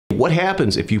what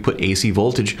happens if you put AC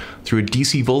voltage through a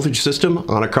DC voltage system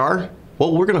on a car?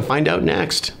 Well, we're going to find out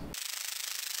next.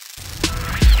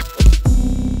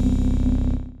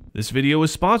 This video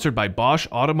is sponsored by Bosch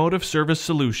Automotive Service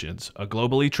Solutions, a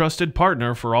globally trusted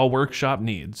partner for all workshop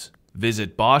needs.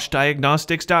 Visit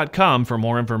boschdiagnostics.com for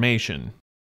more information.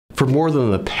 For more than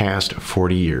the past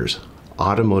 40 years,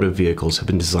 automotive vehicles have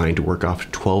been designed to work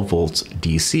off 12 volts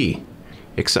DC,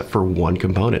 except for one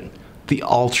component, the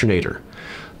alternator.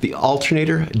 The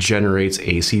alternator generates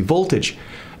AC voltage,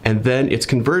 and then it's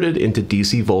converted into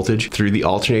DC voltage through the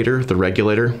alternator, the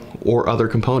regulator, or other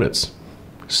components.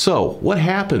 So what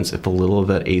happens if a little of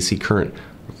that AC current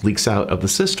leaks out of the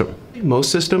system? In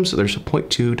most systems, there's 0.2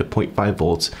 to 0.5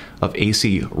 volts of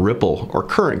AC ripple or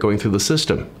current going through the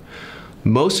system.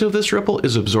 Most of this ripple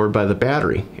is absorbed by the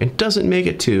battery and doesn't make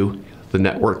it to the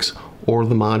networks or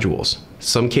the modules.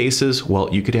 Some cases,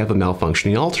 well, you could have a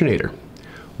malfunctioning alternator.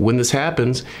 When this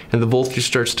happens and the voltage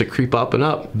starts to creep up and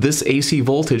up, this AC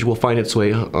voltage will find its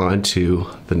way onto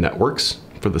the networks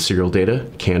for the serial data,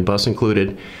 CAN bus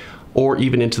included, or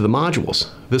even into the modules.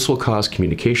 This will cause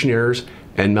communication errors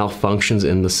and malfunctions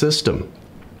in the system.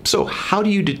 So how do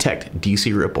you detect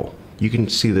DC ripple? You can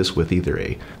see this with either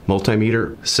a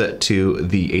multimeter set to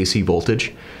the AC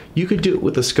voltage. You could do it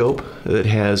with a scope that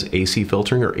has AC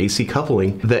filtering or AC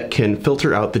coupling that can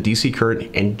filter out the DC current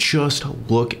and just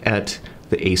look at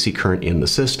the AC current in the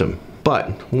system.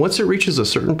 But once it reaches a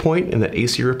certain point and that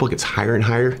AC ripple gets higher and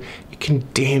higher, it can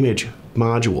damage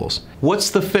modules.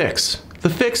 What's the fix? The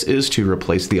fix is to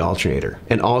replace the alternator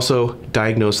and also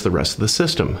diagnose the rest of the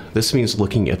system. This means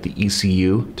looking at the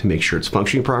ECU to make sure it's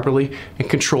functioning properly and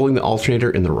controlling the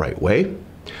alternator in the right way.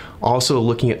 Also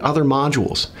looking at other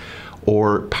modules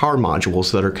or power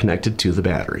modules that are connected to the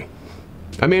battery.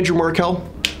 I'm Andrew Markel.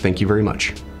 Thank you very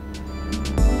much.